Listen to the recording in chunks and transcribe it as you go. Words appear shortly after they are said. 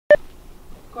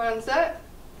Go on set,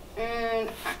 and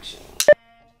action.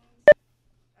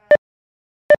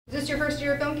 Is this your first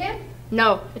year of film camp?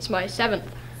 No, it's my 7th.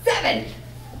 7th?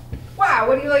 Wow,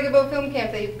 what do you like about film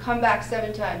camp that you've come back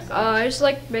 7 times? I just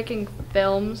like making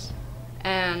films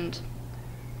and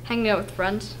hanging out with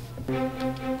friends.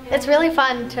 It's really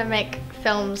fun to make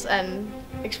films and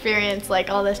experience like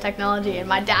all this technology, and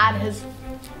my dad has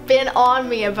been on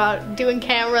me about doing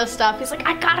camera stuff. He's like,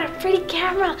 I got a pretty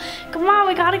camera. Come on,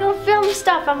 we gotta go film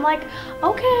stuff. I'm like,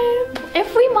 okay,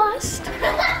 if we must.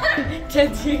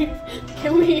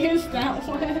 Can we use that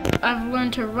one? I've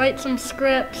learned to write some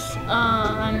scripts.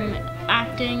 I'm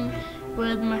acting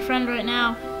with my friend right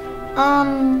now.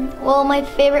 Well, my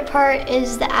favorite part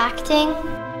is the acting.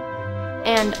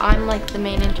 And I'm like the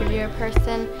main interviewer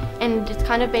person, and it's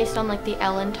kind of based on like the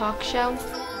Ellen talk show.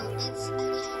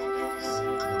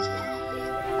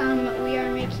 We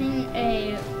are making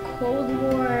a Cold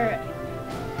War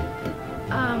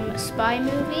spy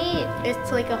movie.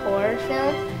 It's like a horror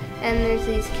film, and there's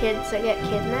these kids that get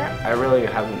kidnapped. I really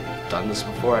haven't done this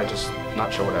before. I'm just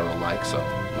not sure what I would like, so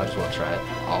might as well try it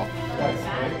all.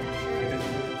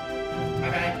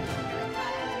 Okay.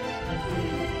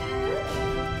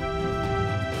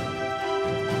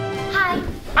 Hi,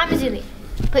 I'm Azuli,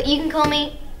 but you can call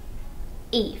me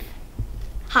Eve.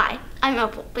 Hi, I'm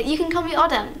Opal, but you can call me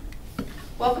Autumn.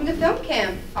 Welcome to film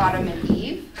camp, Autumn and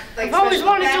Eve. I've always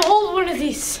wanted to hold one of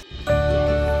these.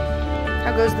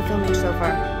 How goes the filming so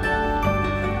far?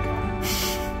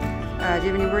 Do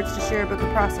you have any words to share about the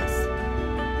process?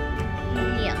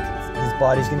 Yeah. His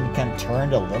body's going to be kind of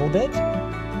turned a little bit,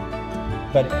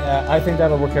 but I think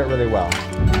that'll work out really well.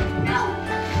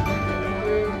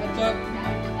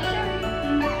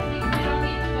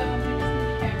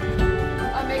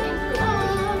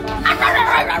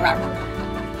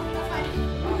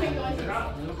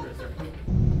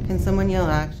 Can someone yell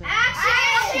action?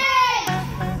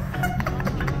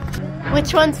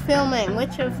 Which one's filming?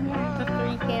 Which of the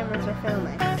 3 cameras are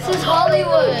filming? This is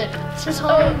Hollywood. This is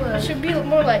Hollywood. It should be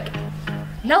more like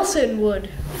Nelson Wood.